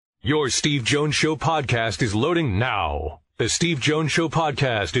Your Steve Jones Show podcast is loading now. The Steve Jones Show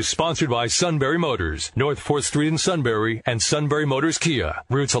podcast is sponsored by Sunbury Motors, North 4th Street in Sunbury, and Sunbury Motors Kia,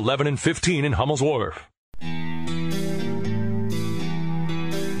 routes 11 and 15 in Hummel's Wharf.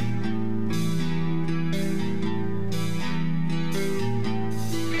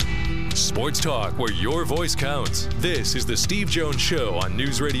 Sports talk where your voice counts. This is the Steve Jones Show on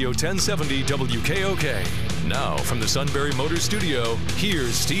News Radio 1070 WKOK. Now from the Sunbury Motors Studio,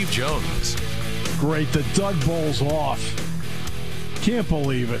 here's Steve Jones. Great, the Doug Bowl's off. Can't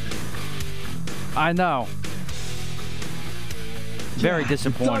believe it. I know. Very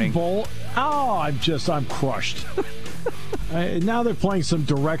disappointing. Doug Bowl. Oh, I'm crushed. Now they're playing some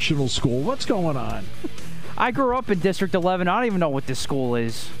directional school. What's going on? I grew up in District 11. I don't even know what this school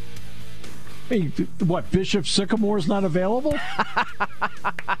is. Hey, what, Bishop Sycamore's not available?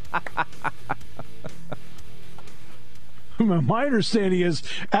 My understanding is,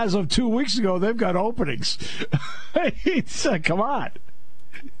 as of 2 weeks ago, they've got openings. Come on.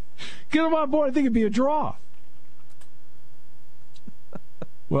 Get them on board. I think it'd be a draw.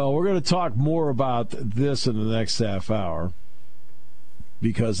 Well, we're going to talk more about this in the next half hour,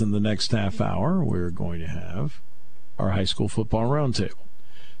 because in the next half hour, we're going to have our high school football roundtable.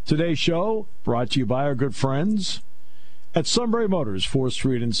 Today's show brought to you by our good friends at Sunbury Motors, 4th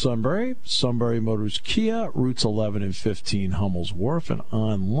Street in Sunbury, Sunbury Motors Kia, routes 11 and 15, Hummel's Wharf, and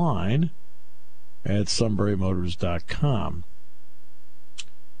online at sunburymotors.com.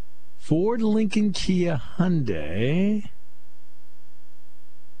 Ford, Lincoln, Kia, Hyundai.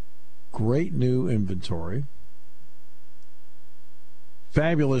 Great new inventory.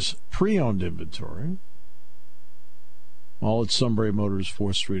 Fabulous pre-owned inventory. All at Sunbury Motors,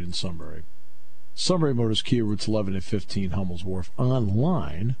 4th Street in Sunbury. Sunbury Motors Kia, routes 11 and 15, Hummel's Wharf.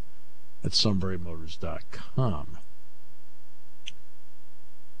 Online at sunburymotors.com.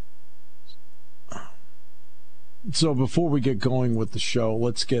 So before we get going with the show,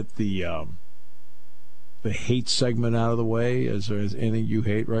 let's get the hate segment out of the way. Is there anything you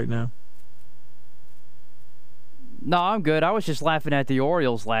hate right now? No, I'm good. I was just laughing at the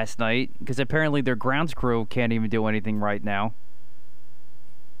Orioles last night because apparently their grounds crew can't even do anything right now.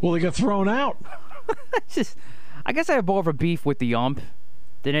 Well, they got thrown out. I guess I have more of a beef with the ump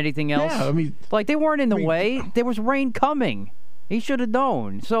than anything else. Yeah, I mean, like they weren't in the way. There was rain coming. He should have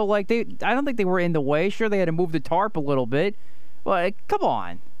known. So, I don't think they were in the way. Sure, they had to move the tarp a little bit, but come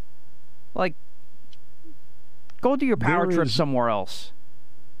on, go do your power trip somewhere else.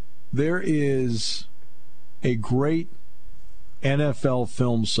 There is a great NFL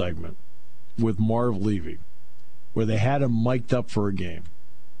film segment with Marv Levy where they had him mic'd up for a game.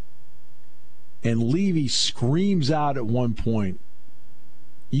 And Levy screams out at one point,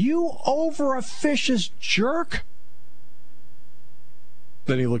 "You over-officious jerk!"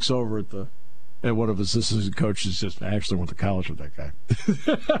 Then he looks over at one of his assistant coaches, just, I actually went to college with that guy.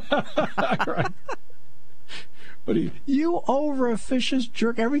 Right. But you over-officious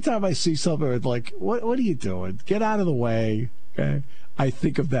jerk. Every time I see something, it's like, what are you doing? Get out of the way. Okay. I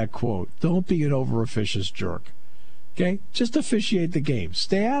think of that quote. Don't be an over-officious jerk. Okay? Just officiate the game.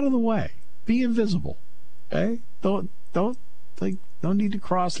 Stay out of the way. Be invisible. Okay? Don't need to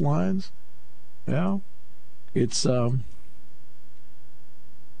cross lines. You know? It's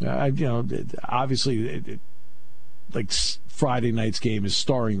obviously Friday night's game is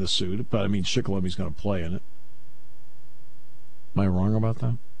starring the suit, but I mean Shikellami's going to play in it. Am I wrong about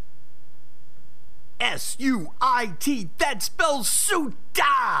that? S-U-I-T, that spells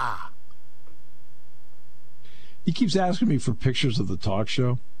suita! He keeps asking me for pictures of the talk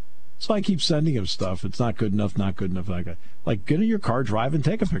show, so I keep sending him stuff. It's not good enough, not good enough. Like, get in your car, drive, and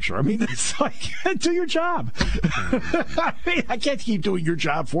take a picture. I mean, it's like, do your job. I mean, I can't keep doing your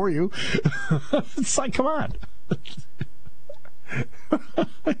job for you. It's like, come on.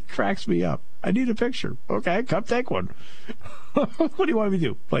 It cracks me up. I need a picture. Okay, come take one. What do you want me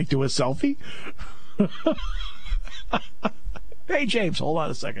to do? Do a selfie? Hey, James, hold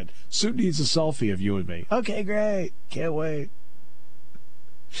on a second. Suit needs a selfie of you and me. Okay, great. Can't wait.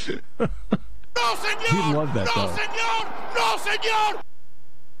 No, senor! He'd love that, no, though. Senor! No, senor!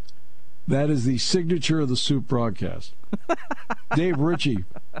 That is the signature of the Soup broadcast. Dave Ritchie.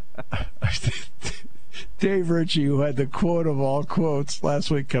 Dave Ritchie, who had the quote of all quotes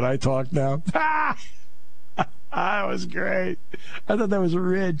last week. Can I talk now? That was great. I thought that was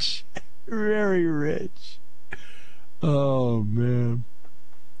rich. Very rich. Oh, man.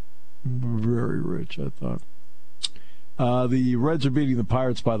 Very rich, I thought. The Reds are beating the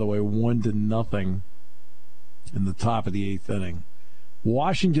Pirates, by the way, 1-0 in the top of the 8th inning.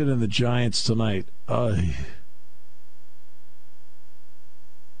 Washington and the Giants tonight.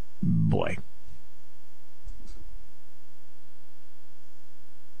 Boy.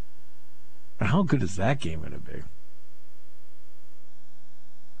 How good is that game going to be?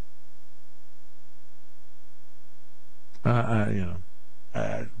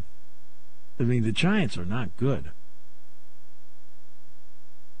 I mean, the Giants are not good.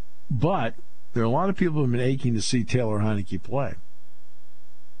 But there are a lot of people who have been aching to see Taylor Heineke play.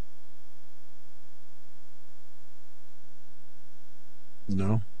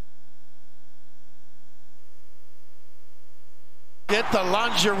 No? Get the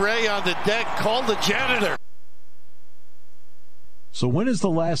lingerie on the deck. Call the janitor. So when is the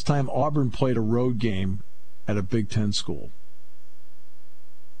last time Auburn played a road game at a Big Ten school?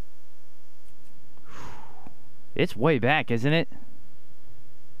 It's way back, isn't it?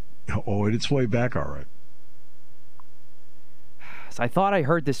 Oh, it's way back, all right. So I thought I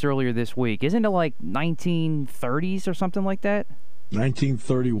heard this earlier this week. Isn't it like 1930s or something like that?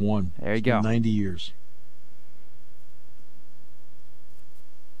 1931. There you go. 90 years.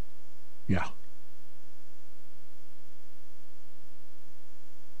 Yeah.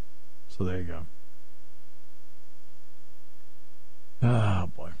 So there you go. Oh,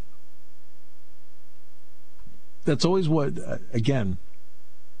 boy. That's always what, again,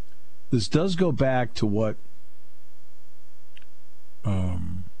 this does go back to what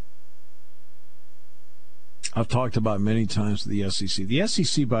I've talked about many times with the SEC. The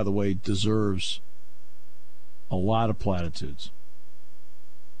SEC, by the way, deserves a lot of platitudes.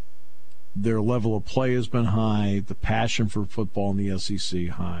 Their level of play has been high. The passion for football in the SEC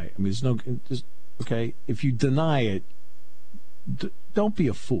high. I mean, okay. If you deny it, don't be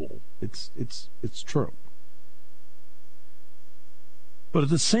a fool. It's true. But at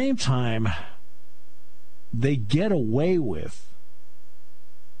the same time, they get away with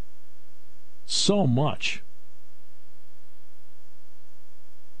so much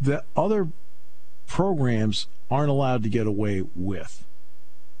that other programs aren't allowed to get away with.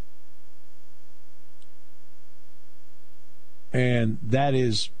 And that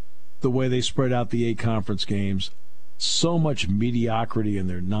is the way they spread out the 8 conference games. So much mediocrity in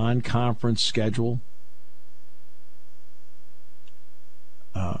their non-conference schedule.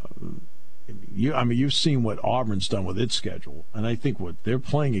 You've seen what Auburn's done with its schedule, and I think what they're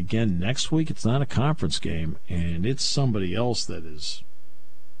playing again next week, it's not a conference game, and it's somebody else that is.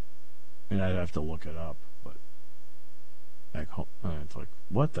 And I'd have to look it up, but it's like,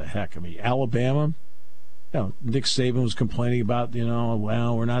 what the heck? I mean, Alabama. Nick Saban was complaining about,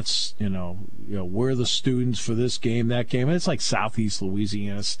 well, we're not, we're the students for this game, that game. And it's like Southeast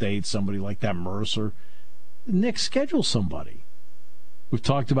Louisiana State, somebody like that, Mercer. Nick, schedule somebody. We've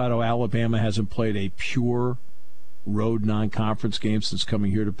talked about how Alabama hasn't played a pure road non-conference game since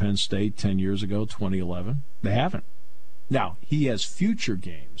coming here to Penn State 10 years ago, 2011. They haven't. Now, he has future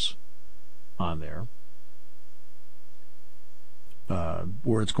games on there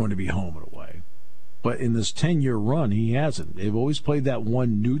where it's going to be home and away. But in this 10-year run, he hasn't. They've always played that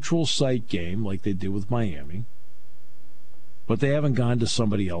one neutral site game like they did with Miami. But they haven't gone to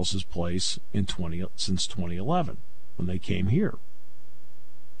somebody else's place since 2011 when they came here.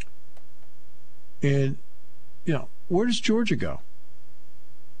 And, where does Georgia go?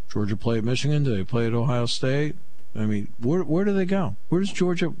 Georgia play at Michigan? Do they play at Ohio State? I mean, where do they go? Where does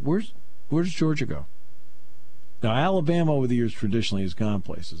Georgia go? Now, Alabama over the years traditionally has gone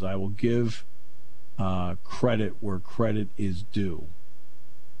places. I will give credit where credit is due.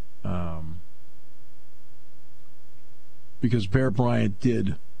 Because Bear Bryant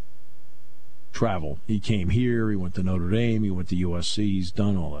did travel. He came here, he went to Notre Dame, he went to USC, he's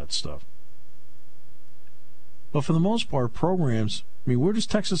done all that stuff. But for the most part, programs, where does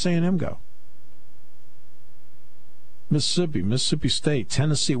Texas A&M go? Mississippi State,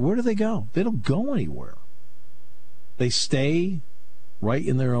 Tennessee, where do they go? They don't go anywhere. They stay right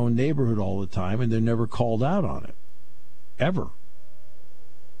in their own neighborhood all the time, and they're never called out on it. Ever.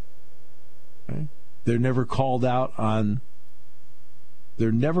 Okay? They're never called out on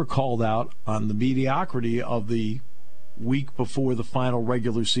the mediocrity of the week before the final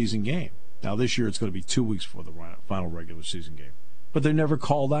regular season game. Now, this year it's going to be 2 weeks before the final regular season game. But they're never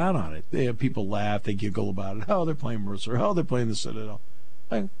called out on it. They have people laugh, they giggle about it. Oh, they're playing Mercer. Oh, they're playing the Citadel.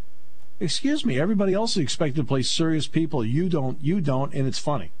 Excuse me, everybody else is expected to play serious people. You don't, and it's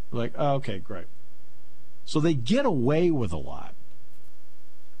funny. Like, oh, okay, great. So they get away with a lot.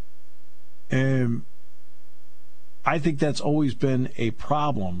 And I think that's always been a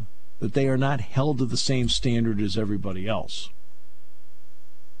problem, that they are not held to the same standard as everybody else.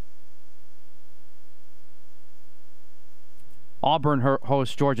 Auburn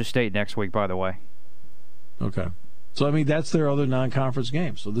hosts Georgia State next week, by the way. Okay. So, I mean, that's their other non-conference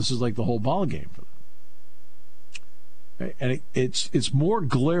game. So this is like the whole ball game for them. Right? And it's more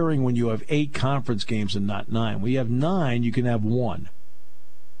glaring when you have 8 conference games and not 9. When you have 9, you can have 1.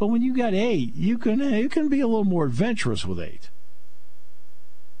 But when you got 8, you can be a little more adventurous with 8.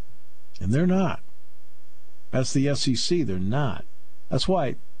 And they're not. That's the SEC. They're not. That's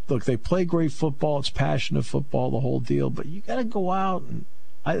why, look, they play great football. It's passionate football, the whole deal. But you got to go out and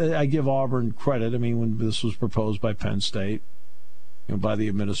I give Auburn credit. I mean, when this was proposed by Penn State, by the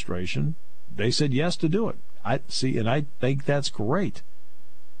administration, they said yes to do it. I think that's great.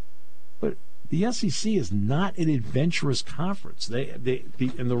 But the SEC is not an adventurous conference. And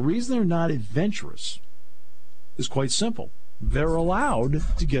the reason they're not adventurous is quite simple. They're allowed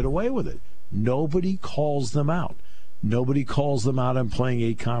to get away with it. Nobody calls them out. Nobody calls them out on playing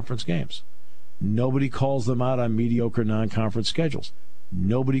 8 conference games. Nobody calls them out on mediocre non-conference schedules.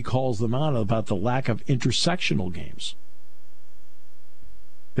 Nobody calls them out about the lack of intersectional games.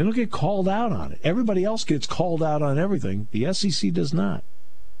 They don't get called out on it. Everybody else gets called out on everything. The SEC does not.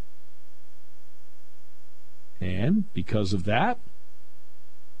 And because of that,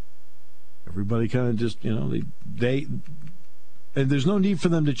 everybody kind of just, they and there's no need for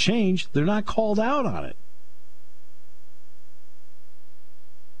them to change. They're not called out on it.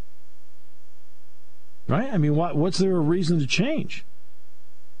 Right? I mean, what's there a reason to change?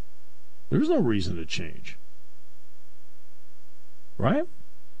 There's no reason to change. Right?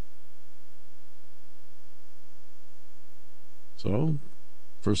 So,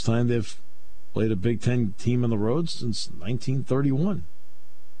 first time they've played a Big Ten team on the road since 1931.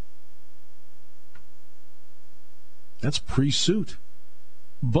 That's pre-suit.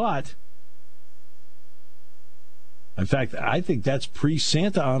 But, in fact, I think that's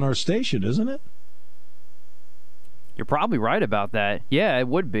pre-Santa on our station, isn't it? You're probably right about that. Yeah, it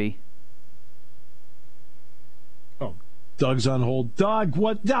would be. Oh, Doug's on hold. Doug,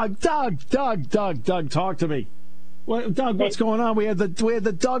 what? Doug, talk to me. What, Doug, what's going on? We had the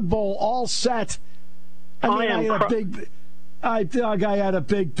Doug Bowl all set. I had a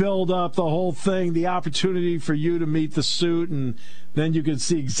big build-up, the whole thing, the opportunity for you to meet the suit, and then you could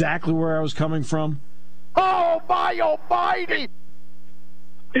see exactly where I was coming from. Oh, my almighty!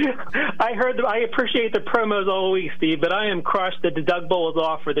 I appreciate the promos all week, Steve, but I am crushed that the Doug Bowl is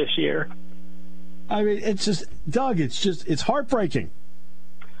off for this year. I mean, it's just, Doug, it's heartbreaking.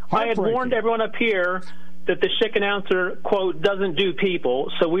 I had warned everyone up here that the Schick announcer, quote, doesn't do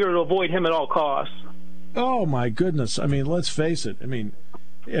people, so we were to avoid him at all costs. Oh, my goodness. I mean, let's face it. I mean,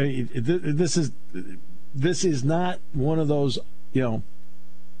 this is not one of those,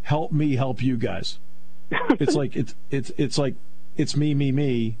 help me help you guys. It's like it's like it's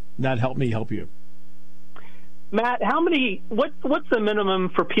me, not help me help you. Matt, what's the minimum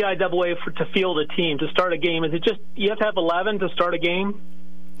for PIAA to field a team to start a game? Is it just you have to have 11 to start a game?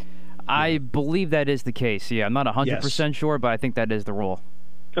 I believe that is the case. Yeah, I'm not 100% sure, but I think that is the rule.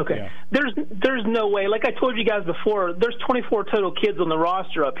 Okay. Yeah. There's no way. Like I told you guys before, there's 24 total kids on the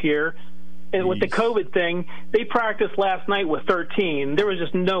roster up here. And with the COVID thing, they practiced last night with 13. There was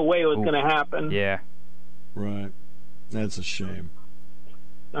just no way it was going to happen. Yeah. Right. That's a shame.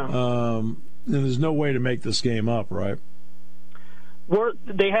 Oh. And there's no way to make this game up, right?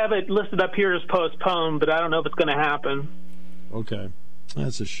 They have it listed up here as postponed, but I don't know if it's going to happen. Okay.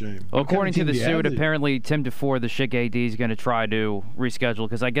 That's a shame. Well, according to the suit, apparently Tim DeFore, the Schick AD, is going to try to reschedule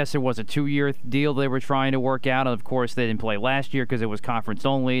because I guess it was a 2-year deal they were trying to work out. And, of course, they didn't play last year because it was conference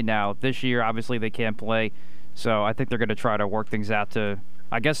only. Now, this year, obviously, they can't play. So I think they're going to try to work things out to,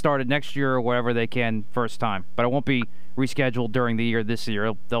 I guess, start it next year or whatever they can first time. But it won't be rescheduled during the year this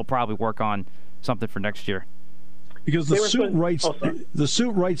year. They'll probably work on something for next year. Because the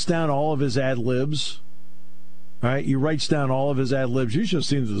suit writes down all of his ad-libs. All right, he writes down all of his ad-libs. You should have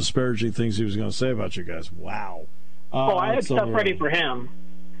seen the disparaging things he was going to say about you guys. Wow. I had stuff ready for him.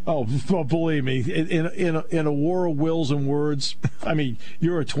 Oh, well, believe me, in a war of wills and words, I mean,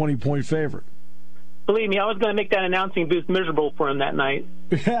 you're a 20-point favorite. Believe me, I was going to make that announcing booth miserable for him that night.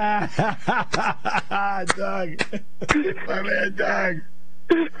 Doug. My man, Doug.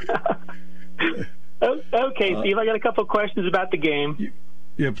 Okay, Steve, I got a couple of questions about the game.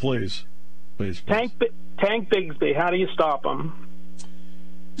 Yeah, please. Tank Bigsby, how do you stop him?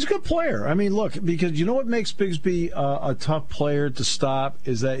 He's a good player. I mean, look, because you know what makes Bigsby a tough player to stop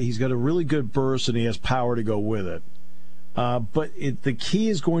is that he's got a really good burst and he has power to go with it. But the key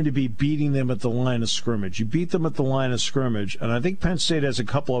is going to be beating them at the line of scrimmage. You beat them at the line of scrimmage, and I think Penn State has a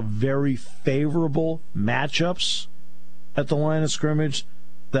couple of very favorable matchups at the line of scrimmage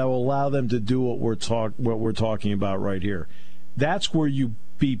that will allow them to do what we're talking about right here. That's where you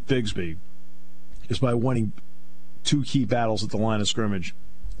beat Bigsby, is by winning two key battles at the line of scrimmage.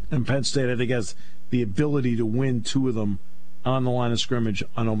 And Penn State, I think, has the ability to win two of them on the line of scrimmage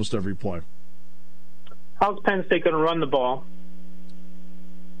on almost every play. How's Penn State going to run the ball?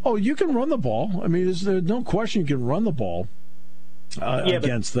 Oh, you can run the ball. I mean, there's no question you can run the ball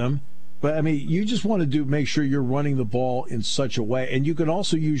against them. But, I mean, you just want to make sure you're running the ball in such a way. And you can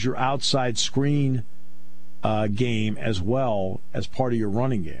also use your outside screen game as well as part of your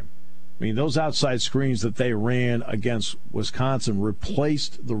running game. I mean, those outside screens that they ran against Wisconsin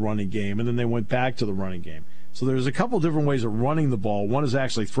replaced the running game, and then they went back to the running game. So there's a couple different ways of running the ball. One is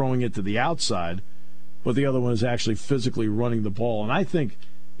actually throwing it to the outside, but the other one is actually physically running the ball. And I think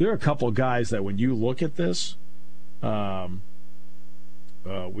there are a couple of guys that when you look at this,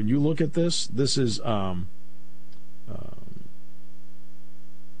 this is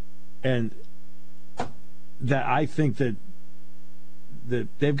and that I think that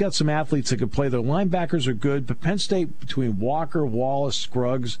they've got some athletes that can play. Their linebackers are good, but Penn State, between Walker, Wallace,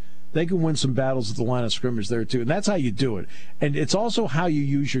 Scruggs, they can win some battles at the line of scrimmage there too. And that's how you do it. And it's also how you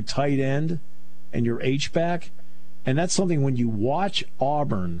use your tight end and your H-back. And that's something when you watch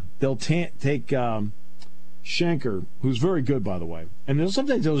Auburn, they'll take Schenker, who's very good, by the way. And then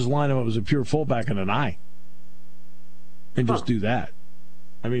sometimes they'll just line him up as a pure fullback and an eye and just do that.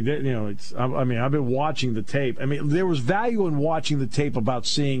 I mean, I've been watching the tape. I mean, there was value in watching the tape about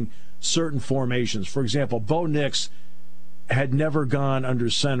seeing certain formations. For example, Bo Nix had never gone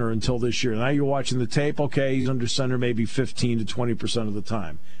under center until this year. Now you're watching the tape, okay, he's under center maybe 15 to 20% of the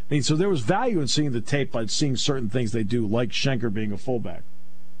time. I mean, so there was value in seeing the tape by seeing certain things they do, like Schenker being a fullback.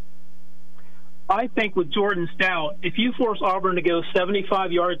 I think with Jordan Stout, if you force Auburn to go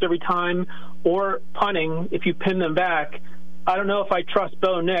 75 yards every time or punting, if you pin them back, I don't know if I trust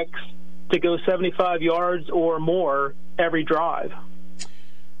Bo Nix to go 75 yards or more every drive.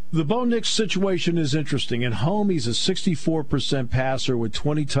 The Bo Nix situation is interesting. At home, he's a 64% passer with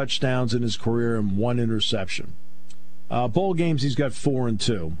 20 touchdowns in his career and 1 interception. Bowl games, he's got 4 and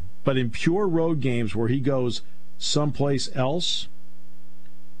 2. But in pure road games where he goes someplace else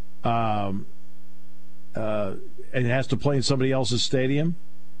and has to play in somebody else's stadium,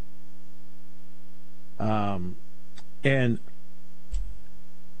 and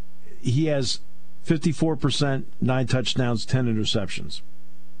he has 54%, 9 touchdowns, 10 interceptions.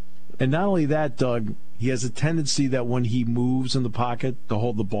 And not only that, Doug, he has a tendency that when he moves in the pocket to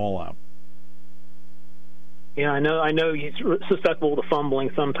hold the ball out. Yeah, I know he's susceptible to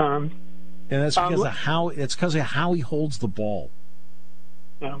fumbling sometimes. And that's because of how he holds the ball.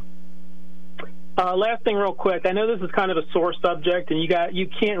 Yeah. Last thing real quick. I know this is kind of a sore subject and you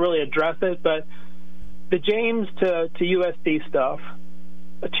can't really address it, but the James to USC stuff.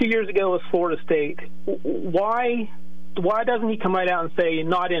 2 years ago was Florida State. Why doesn't he come right out and say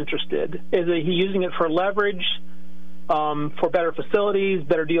not interested? Is he using it for leverage, for better facilities,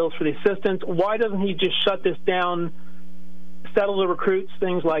 better deals for the assistants? Why doesn't he just shut this down, settle the recruits,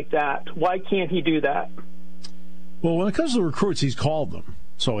 things like that? Why can't he do that? Well, when it comes to the recruits, he's called them.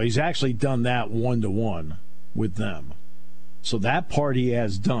 So he's actually done that one-to-one with them. So that part he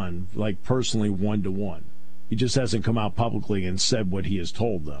has done, like personally one-to-one. He just hasn't come out publicly and said what he has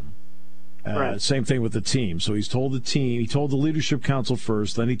told them. Right. Same thing with the team. So he's told the team, he told the leadership council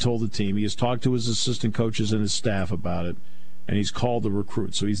first, then he told the team. He has talked to his assistant coaches and his staff about it, and he's called the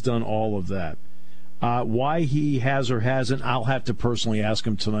recruits. So he's done all of that. Why he has or hasn't, I'll have to personally ask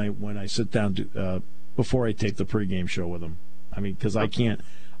him tonight when I sit down before I take the pregame show with him. I mean, because I can't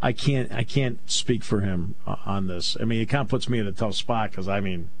speak for him on this. I mean, it kind of puts me in a tough spot because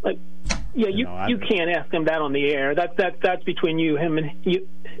you can't ask him that on the air. That's between you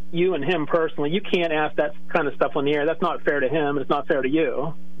and him personally. You can't ask that kind of stuff on the air. That's not fair to him. It's not fair to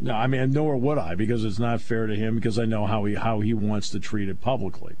you. No, I mean, nor would I, because it's not fair to him because I know how he wants to treat it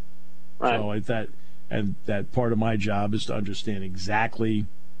publicly. Right. So that part of my job is to understand exactly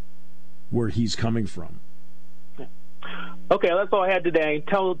where he's coming from. Okay, that's all I had today.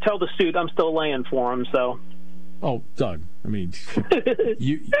 Tell the suit I'm still laying for him. So. Oh, Doug. I mean,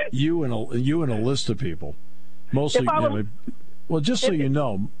 you and a list of people. Mostly, well, just so you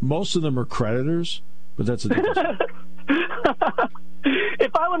know, most of them are creditors, but that's a different story.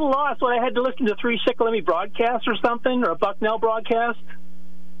 If I would have lost, would I had to listen to 3 Shikellamy broadcasts or something, or a Bucknell broadcast?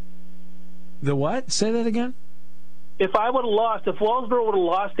 The what? Say that again. If I would have lost, if Wellsboro would have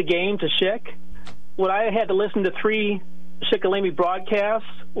lost the game to Schick, would I have had to listen to 3 Shikellamy broadcasts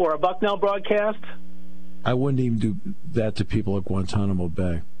or a Bucknell broadcast? I wouldn't even do that to people at Guantanamo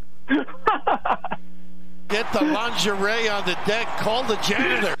Bay. Get the lingerie on the deck. Call the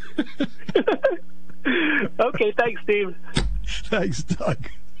janitor. Okay, thanks, Steve. Thanks, Doug.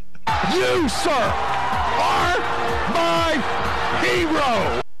 You, sir, are my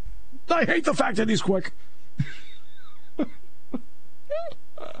hero. I hate the fact that he's quick. All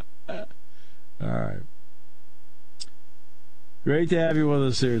right. Great to have you with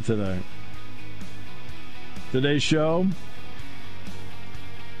us here today. Today's show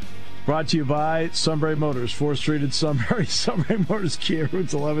brought to you by Sunbury Motors, 4th Street in Sunbury. Sunbury Motors Kia,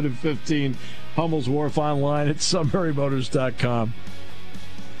 routes 11 and 15. Hummel's Wharf, online at sunburymotors.com.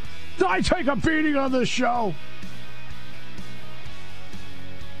 I take a beating on this show.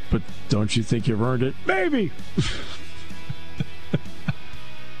 But don't you think you've earned it? Maybe.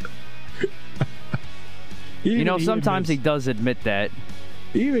 Sometimes he does admit that.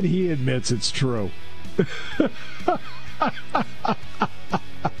 Even he admits it's true.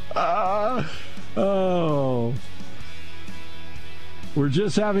 Oh. We're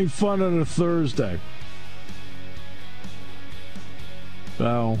just having fun on a Thursday.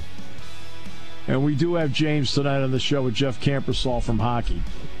 Well, and we do have James tonight on the show with Jeff Campersall from hockey.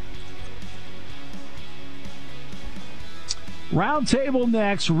 Roundtable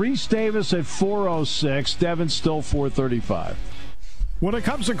next. Reese Davis at 4:06. Devin Still 4:35. When it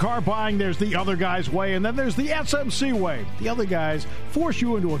comes to car buying, there's the other guy's way, and then there's the SMC way. The other guys force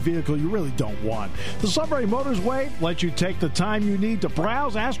you into a vehicle you really don't want. The Sunbury Motors way lets you take the time you need to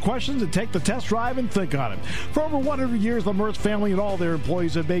browse, ask questions, and take the test drive and think on it. For over 100 years, the Mertz family and all their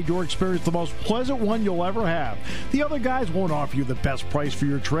employees have made your experience the most pleasant one you'll ever have. The other guys won't offer you the best price for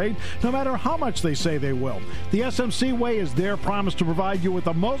your trade, no matter how much they say they will. The SMC way is their promise to provide you with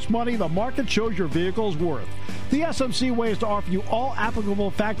the most money the market shows your vehicle is worth. The SMC way is to offer you all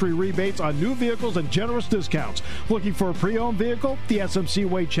applicable factory rebates on new vehicles and generous discounts. Looking for a pre-owned vehicle? The SMC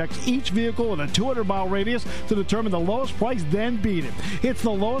way checks each vehicle in a 200-mile radius to determine the lowest price, then beat it. It's the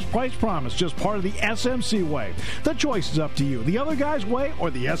lowest price promise, just part of the SMC way. The choice is up to you. The other guy's way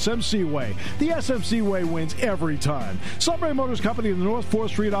or the SMC way. The SMC way wins every time. Sunbury Motors Company in the North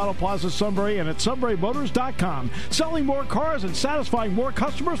 4th Street Auto Plaza, Sunbury, and at sunburymotors.com. Selling more cars and satisfying more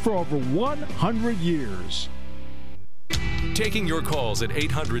customers for over 100 years. Taking your calls at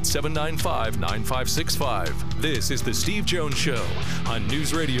 800-795-9565. This is The Steve Jones Show on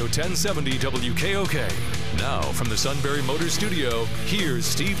News Radio 1070 WKOK. Now, from the Sunbury Motors Studio, here's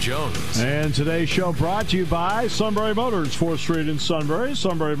Steve Jones. And today's show brought to you by Sunbury Motors, 4th Street in Sunbury.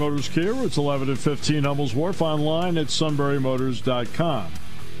 Sunbury Motors Kia, routes 11 and 15, Hummel's Wharf, online at sunburymotors.com.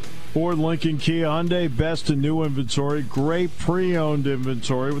 Ford, Lincoln, Kia, Hyundai, best in new inventory. Great pre-owned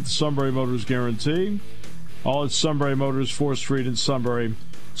inventory with the Sunbury Motors guarantee. All at Sunbury Motors, 4th Street in Sunbury.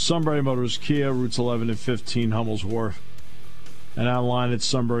 Sunbury Motors Kia, routes 11 and 15, Hummel's Wharf. And online at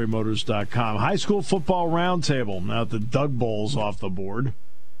sunburymotors.com. High school football roundtable. Now the Doug Bowl's off the board.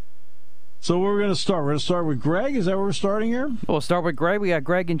 So where we're going to start? We're going to start with Greg? Is that where we're starting here? We'll start with Greg. We got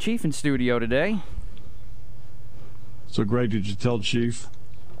Greg and Chief in studio today. So, Greg, did you tell Chief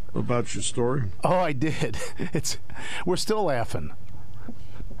about your story? Oh, I did. We're still laughing.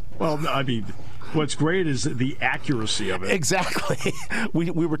 Well, I mean, what's great is the accuracy of it. Exactly. We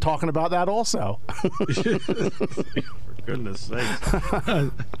were talking about that also. For goodness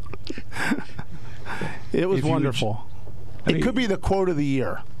sakes. It was wonderful. It could be the quote of the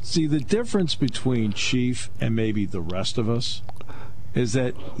year. See, the difference between Chief and maybe the rest of us is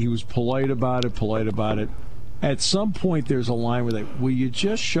that he was polite about it. At some point, there's a line where will you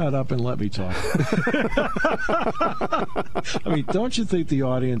just shut up and let me talk? I mean, don't you think the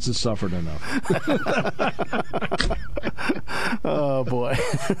audience has suffered enough? Oh, boy.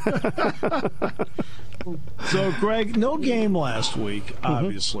 So, Greg, no game last week,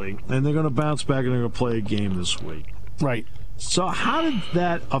 obviously, and they're going to bounce back and they're going to play a game this week. Right. So how did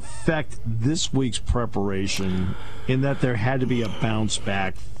that affect this week's preparation in that there had to be a bounce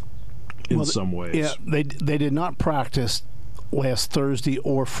back in some ways? Yeah, they did not practice last Thursday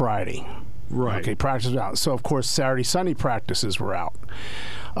or Friday. Right. Okay, practice was out. So, of course, Saturday, Sunday practices were out.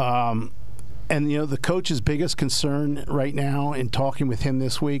 And, the coach's biggest concern right now in talking with him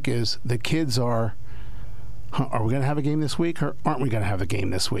this week is the kids are we going to have a game this week or aren't we going to have a game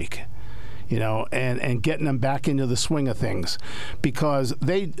this week? And getting them back into the swing of things, because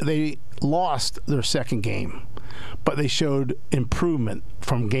they lost their second game, but they showed improvement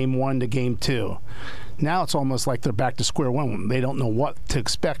from game 1 to game 2. Now it's almost like they're back to square one. They don't know what to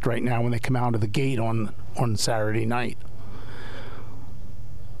expect right now when they come out of the gate on Saturday night.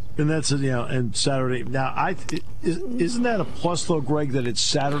 And that's and Saturday. Now, isn't that a plus though, Greg, that it's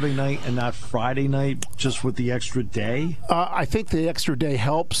Saturday night and not Friday night, just with the extra day? I think the extra day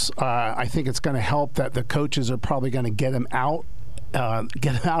helps. I think it's going to help that the coaches are probably going to get them out of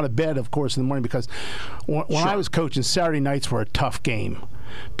bed, of course, in the morning, because when I was coaching, Saturday nights were a tough game.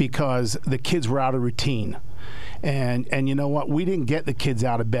 because the kids were out of routine. And you know what? We didn't get the kids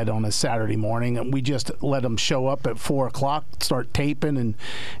out of bed on a Saturday morning, and we just let them show up at 4 o'clock, start taping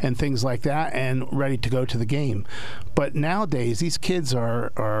and things like that, and ready to go to the game. But nowadays, these kids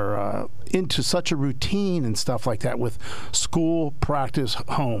are into such a routine and stuff like that with school, practice,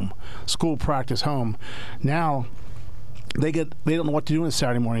 home. Now, they don't know what to do on a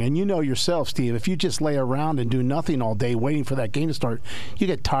Saturday morning. And you know yourself, Steve, if you just lay around and do nothing all day waiting for that game to start, you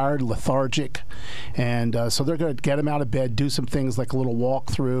get tired, lethargic. And so they're going to get them out of bed, do some things like a little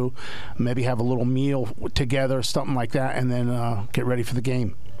walkthrough, maybe have a little meal together, something like that, and then get ready for the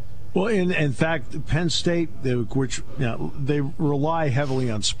game. Well, in fact, Penn State, which they rely heavily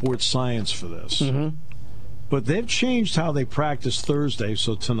on sports science for this. Mm-hmm. But they've changed how they practice Thursday,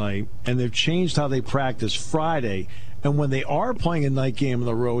 so tonight, and they've changed how they practice Friday. And when they are playing a night game on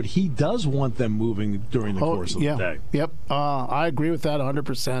the road, he does want them moving during the course of the day. Yep. I agree with that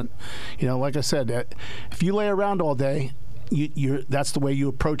 100%. Like I said, if you lay around all day, that's the way you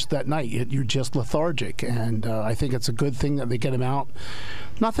approach that night. You're just lethargic. And I think it's a good thing that they get him out.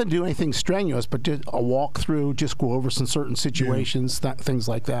 Not to do anything strenuous, but just a walk through, just go over some certain situations, things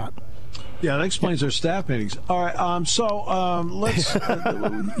like that. Yeah, that explains their staff meetings. All right, so let's.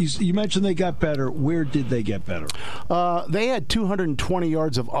 You mentioned they got better. Where did they get better? They had 220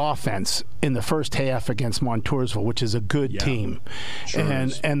 yards of offense in the first half against Montoursville, which is a good team. Sure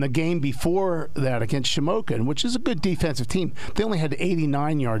and the game before that against Shamokin, which is a good defensive team, they only had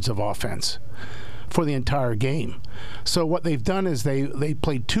 89 yards of offense for the entire game. So what they've done is they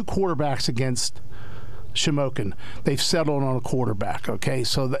played two quarterbacks against Shamokin. They've settled on a quarterback, okay?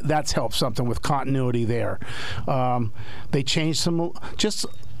 So that's helped something with continuity there. They changed some, just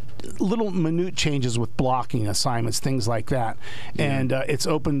little minute changes with blocking assignments, things like that. And it's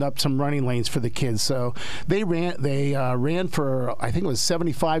opened up some running lanes for the kids. So they ran for, I think it was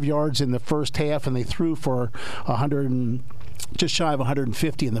 75 yards in the first half, and they threw for just shy of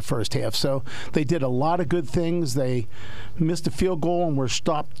 150 in the first half. So they did a lot of good things. They missed a field goal and were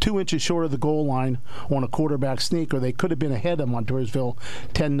stopped 2 inches short of the goal line on a quarterback sneak, or they could have been ahead of Montoursville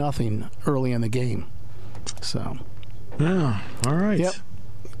 10-0 early in the game. So, yeah, all right. Yep.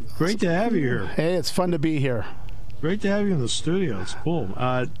 Great to have you here. Hey, it's fun to be here. Great to have you in the studio. It's cool.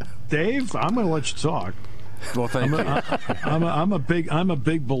 Dave, I'm going to let you talk. Well, thank you. I'm a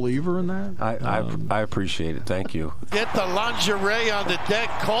big believer in that. I appreciate it. Thank you. Get the lingerie on the deck.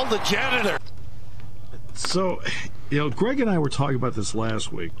 Call the janitor. So, Greg and I were talking about this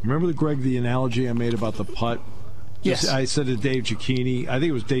last week. Remember, the analogy I made about the putt? Yes. I said to Dave Giacchini. I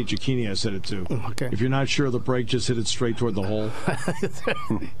think it was Dave Giacchini I said it to. Okay. If you're not sure of the break, just hit it straight toward the hole.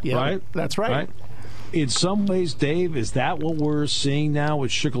 Yeah, right? That's right. In some ways, Dave, is that what we're seeing now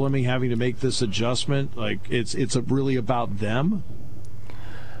with Shikellamy having to make this adjustment? Like, it's really about them?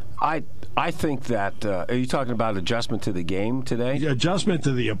 I think that are you talking about adjustment to the game today? Adjustment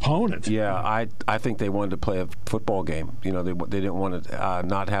to the opponent. Yeah, I think they wanted to play a football game. They didn't want to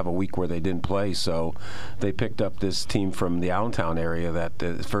not have a week where they didn't play, so they picked up this team from the Allentown area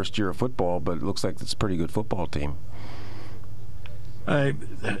that first year of football, but it looks like it's a pretty good football team.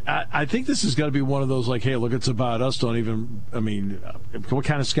 I think this is going to be one of those, like, hey, look, it's about us. What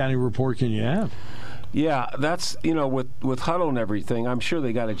kind of scouting report can you have? Yeah, that's, with Huddle and everything, I'm sure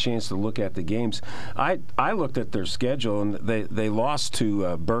they got a chance to look at the games. I looked at their schedule, and they lost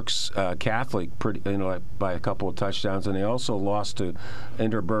to Berks Catholic by a couple of touchdowns, and they also lost to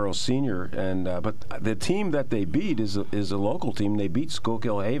Interborough Senior. And but the team that they beat is a local team. They beat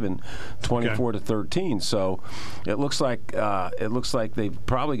Schuylkill Haven 24-13. So it looks like they've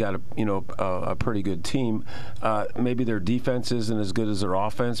probably got a pretty good team. Maybe their defense isn't as good as their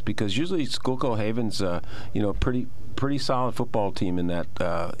offense, because usually Schuylkill Haven's pretty solid football team in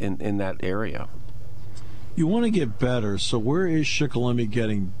that in that area. You want to get better, so where is Shikellamy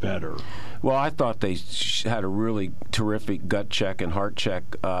getting better? Well, I thought they had a really terrific gut check and heart check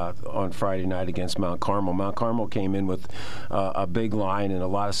on Friday night against Mount Carmel. Mount Carmel came in with a big line and a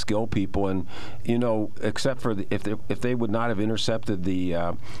lot of skill people, and except for if they would not have intercepted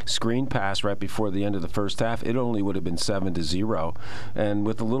the screen pass right before the end of the first half, it only would have been 7-0. And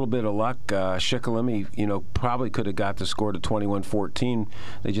with a little bit of luck, Shikellamy, probably could have got the score to 21-14.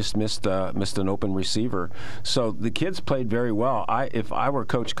 They just missed an open receiver. So the kids played very well. If I were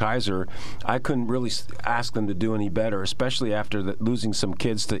Coach Kaiser, I couldn't really ask them to do any better, especially after losing some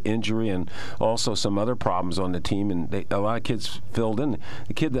kids to injury and also some other problems on the team. And a lot of kids filled in.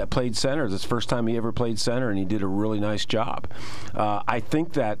 The kid that played center, this is the first time he ever played center, and he did a really nice job. I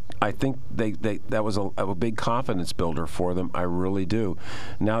think that was a big confidence builder for them. I really do.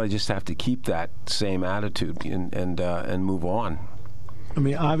 Now they just have to keep that same attitude and move on. I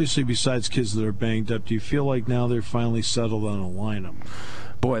mean, obviously, besides kids that are banged up, do you feel like now they're finally settled on a lineup?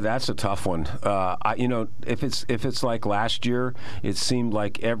 Boy, that's a tough one. If it's like last year, it seemed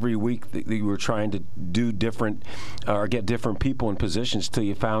like every week that you were trying to do different or get different people in positions till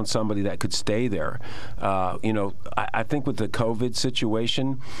you found somebody that could stay there. I think with the COVID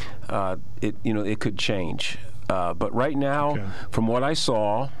situation, it could change. But right now, from what I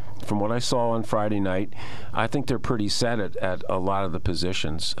saw on Friday night, I think they're pretty set at a lot of the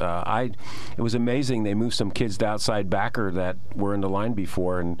positions. It was amazing. They moved some kids to outside backer that were in the line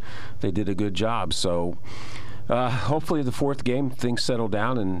before, and they did a good job. So hopefully the fourth game, things settle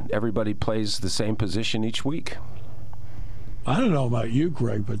down and everybody plays the same position each week. I don't know about you,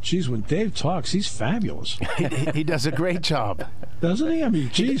 Greg, but geez, when Dave talks, he's fabulous. He does a great job. Doesn't he? I mean,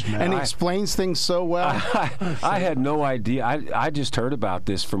 geez, man. And he explains things so well. I had no idea. I just heard about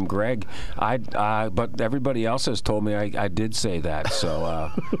this from Greg. But everybody else has told me I did say that. So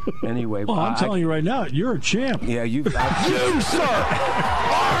anyway. Well, I'm telling you right now, you're a champ. Yeah, you sir, are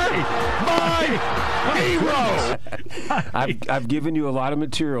my hero. I've given you a lot of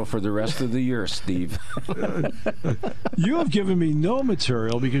material for the rest of the year, Steve. You have given me no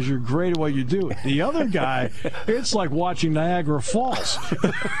material because you're great at what you do. The other guy, it's like watching Niagara Falls.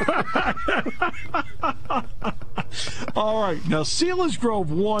 All right. Now, Selinsgrove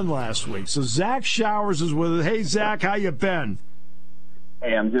won last week, so Zach Showers is with us. Hey, Zach, how you been?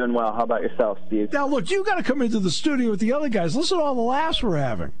 Hey, I'm doing well. How about yourself, Steve? Now, look, you got to come into the studio with the other guys. Listen to all the laughs we're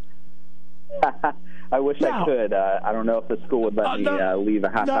having. I wish I could. I don't know if the school would let me leave a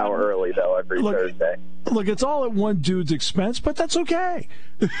half hour early, though, every Thursday. Look, it's all at one dude's expense, but that's okay.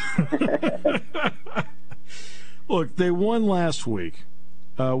 Look, they won last week,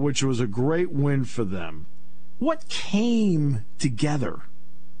 which was a great win for them. What came together?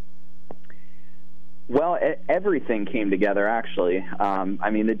 Well, everything came together, actually. I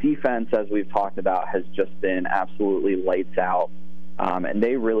mean, the defense, as we've talked about, has just been absolutely lights out. And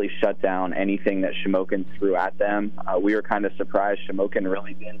they really shut down anything that Shamokin threw at them. We were kind of surprised Shamokin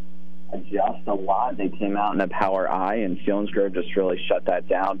really didn't adjust a lot. They came out in a power I, and Selinsgrove just really shut that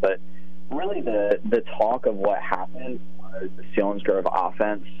down. But really the talk of what happened was the Selinsgrove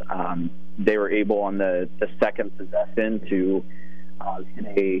offense. They were able on the second possession to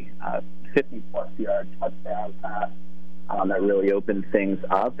hit a 50-plus yard touchdown pass that really opened things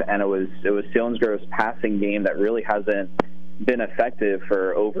up. And it was Selinsgrove's passing game that really hasn't been effective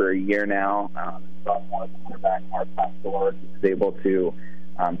for over a year now. Sophomore quarterback Mark Pastor was able to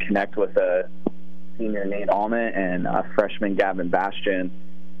connect with a senior Nate Almond and freshman Gavin Bastian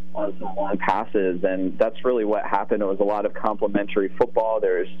on some long passes, and that's really what happened. It was a lot of complimentary football.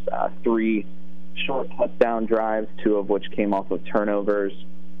 There's 3 short touchdown drives, 2 of which came off of turnovers,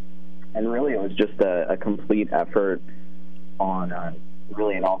 and really it was just a complete effort on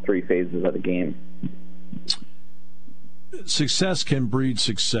really in all 3 phases of the game. Success can breed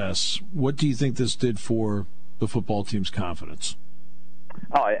success. What do you think this did for the football team's confidence?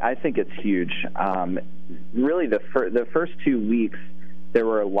 Oh, I think it's huge. Really, the first 2 weeks, there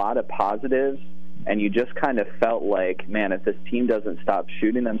were a lot of positives, and you just kind of felt like, man, if this team doesn't stop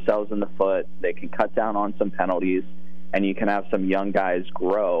shooting themselves in the foot, they can cut down on some penalties, and you can have some young guys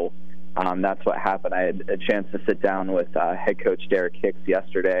grow. That's what happened. I had a chance to sit down with head coach Derek Hicks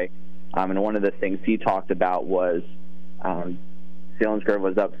yesterday, and one of the things he talked about was Selinsgrove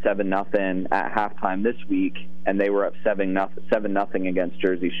was up 7-0 at halftime this week, and they were up 7-0 against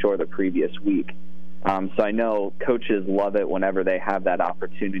Jersey Shore the previous week. So I know coaches love it whenever they have that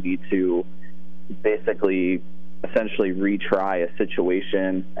opportunity to basically essentially retry a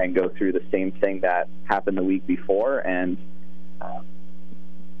situation and go through the same thing that happened the week before. And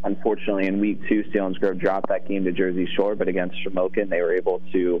unfortunately, in week 2, Selinsgrove dropped that game to Jersey Shore, but against Shamokin, they were able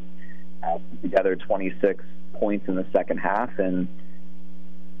to put together 26 points in the second half and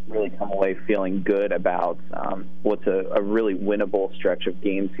really come away feeling good about what's a really winnable stretch of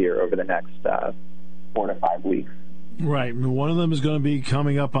games here over the next 4 to 5 weeks. Right. One of them is going to be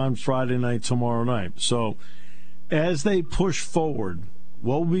coming up on Friday night, tomorrow night. So as they push forward,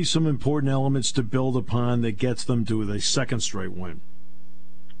 what will be some important elements to build upon that gets them to a second straight win?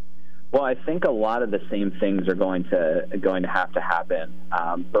 Well, I think a lot of the same things are going to have to happen.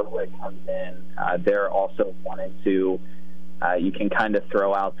 Berwick comes in. They're also wanting to. You can kind of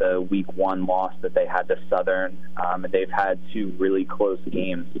throw out the week 1 loss that they had to Southern. They've had 2 really close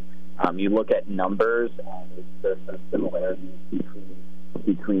games. You look at numbers, there's some similarities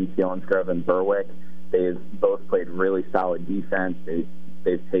between Selinsgrove and Berwick. They've both played really solid defense.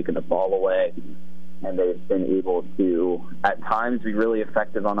 They've taken the ball away, and they've been able to, at times, be really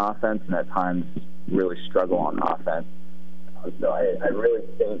effective on offense, and at times really struggle on offense. So I really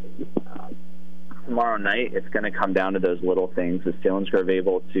think tomorrow night it's going to come down to those little things. Is Selinsgrove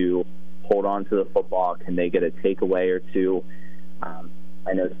able to hold on to the football? Can they get a takeaway or two?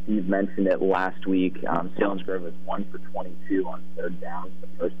 I know Steve mentioned it last week. Selinsgrove was 1 for 22 on third down.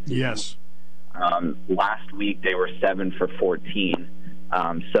 Yes. Last week they were 7 for 14.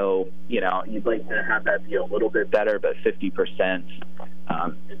 So, you'd like to have that be a little bit better, but 50%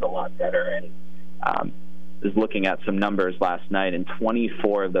 is a lot better. And I was looking at some numbers last night, and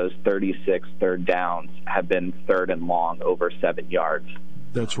 24 of those 36 third downs have been third and long over 7 yards.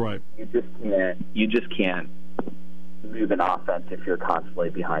 That's right. You just can't move an offense if you're constantly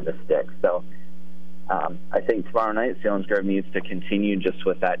behind the stick. So I think tomorrow night Selinsgrove needs to continue just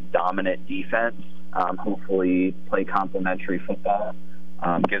with that dominant defense, hopefully play complementary football,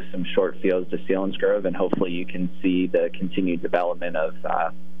 give some short fields to Selinsgrove, and hopefully you can see the continued development of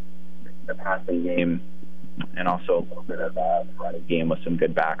the passing game and also a little bit of a running game with some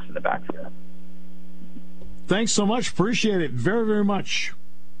good backs in the backfield. Thanks so much. Appreciate it very, very much.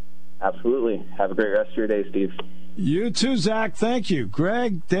 Absolutely. Have a great rest of your day, Steve. You too, Zach. Thank you.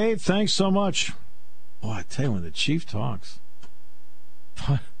 Greg, Dave, thanks so much. Boy, I tell you, when the Chief talks,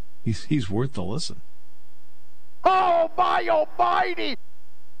 he's worth the listen. Oh, my almighty!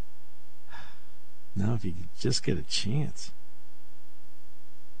 Now, if you could just get a chance.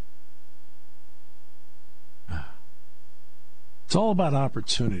 It's all about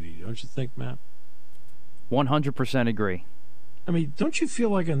opportunity, don't you think, Matt? 100% agree. I mean, don't you feel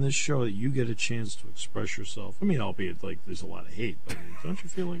like on this show that you get a chance to express yourself? I mean, albeit like there's a lot of hate, but don't you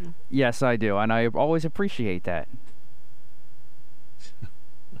feel like it? Yes, I do, and I always appreciate that.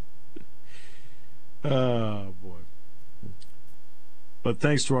 Oh, boy. But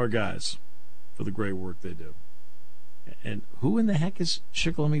thanks to our guys for the great work they do. And who in the heck is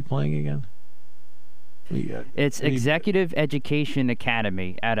Shikellamy playing again? It's Executive Education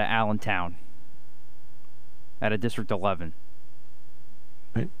Academy out of Allentown, out of District 11.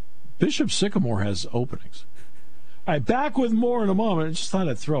 Right. Bishop Sycamore has openings. All right, back with more in a moment. I just thought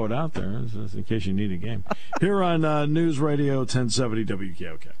I'd throw it out there just in case you need a game. Here on News Radio 1070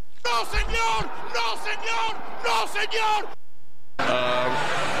 WKOK. No, senor! No, senor! No, senor!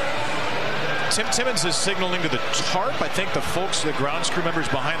 Tim Timmons is signaling to the tarp. I think the folks, the grounds crew members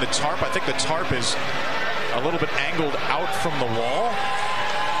behind the tarp, I think the tarp is a little bit angled out from the wall.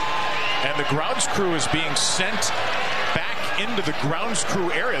 And the grounds crew is being sent back into the grounds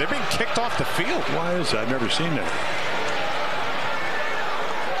crew area. They're being kicked off the field. Why is that? I've never seen that.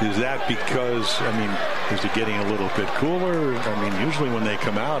 Is that because, is it getting a little bit cooler? Usually when they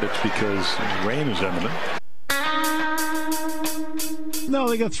come out, it's because rain is imminent. No,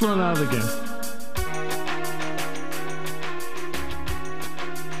 they got thrown out of the game.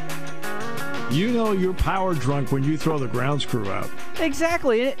 You know you're power drunk when you throw the grounds crew out.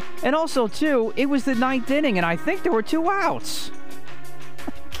 Exactly. And also, too, it was the 9th inning, and I think there were 2 outs.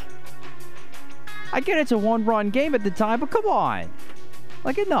 I get it's a 1-run game at the time, but come on.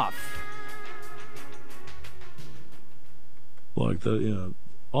 Like, enough. Look,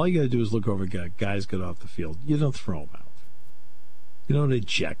 all you got to do is look over guys get off the field. You don't throw them out. You don't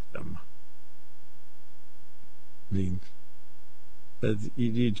eject them. You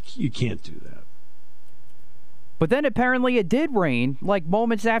can't do that. But then apparently it did rain, like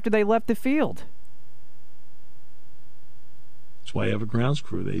moments after they left the field. That's why you have a grounds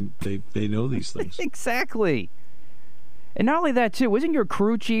crew. They know these things. Exactly. And not only that, too, isn't your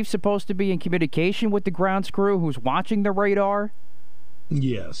crew chief supposed to be in communication with the grounds crew who's watching the radar?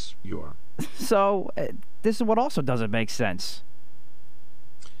 Yes, you are. So, this is what also doesn't make sense.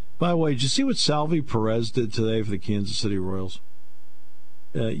 By the way, did you see what Salvi Perez did today for the Kansas City Royals?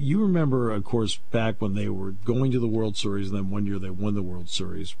 You remember, of course, back when they were going to the World Series, and then one year they won the World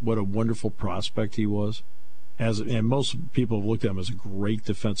Series, what a wonderful prospect he was. And most people have looked at him as a great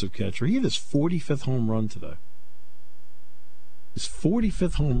defensive catcher. He had his 45th home run today. His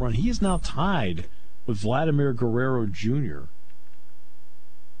 45th home run. He is now tied with Vladimir Guerrero Jr.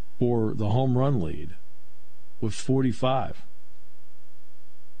 for the home run lead with 45.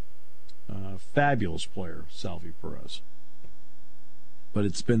 Fabulous player, Salvi Perez. But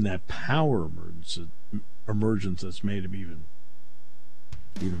it's been that power emergence that's made him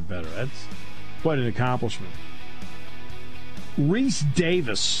even better. That's quite an accomplishment. Reese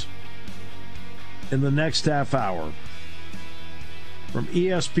Davis in the next half hour from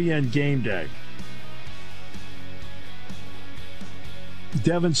ESPN Game Day.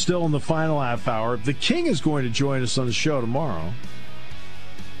 Devin still in the final half hour. The King is going to join us on the show tomorrow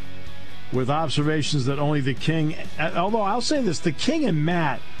with observations that only the King, although I'll say this, the King and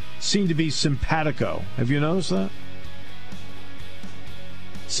Matt seem to be simpatico. Have you noticed that?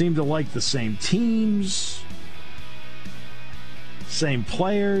 seem to like the same teams, same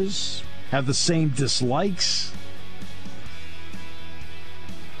players, have the same dislikes,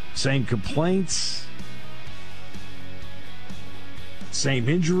 same complaints, same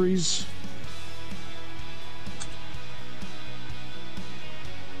injuries.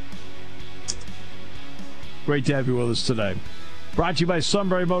 Great to have you with us today. Brought to you by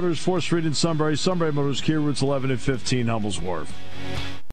Sunbury Motors, 4th Street in Sunbury. Sunbury Motors, Kia, routes 11 and 15, Hummel's Wharf.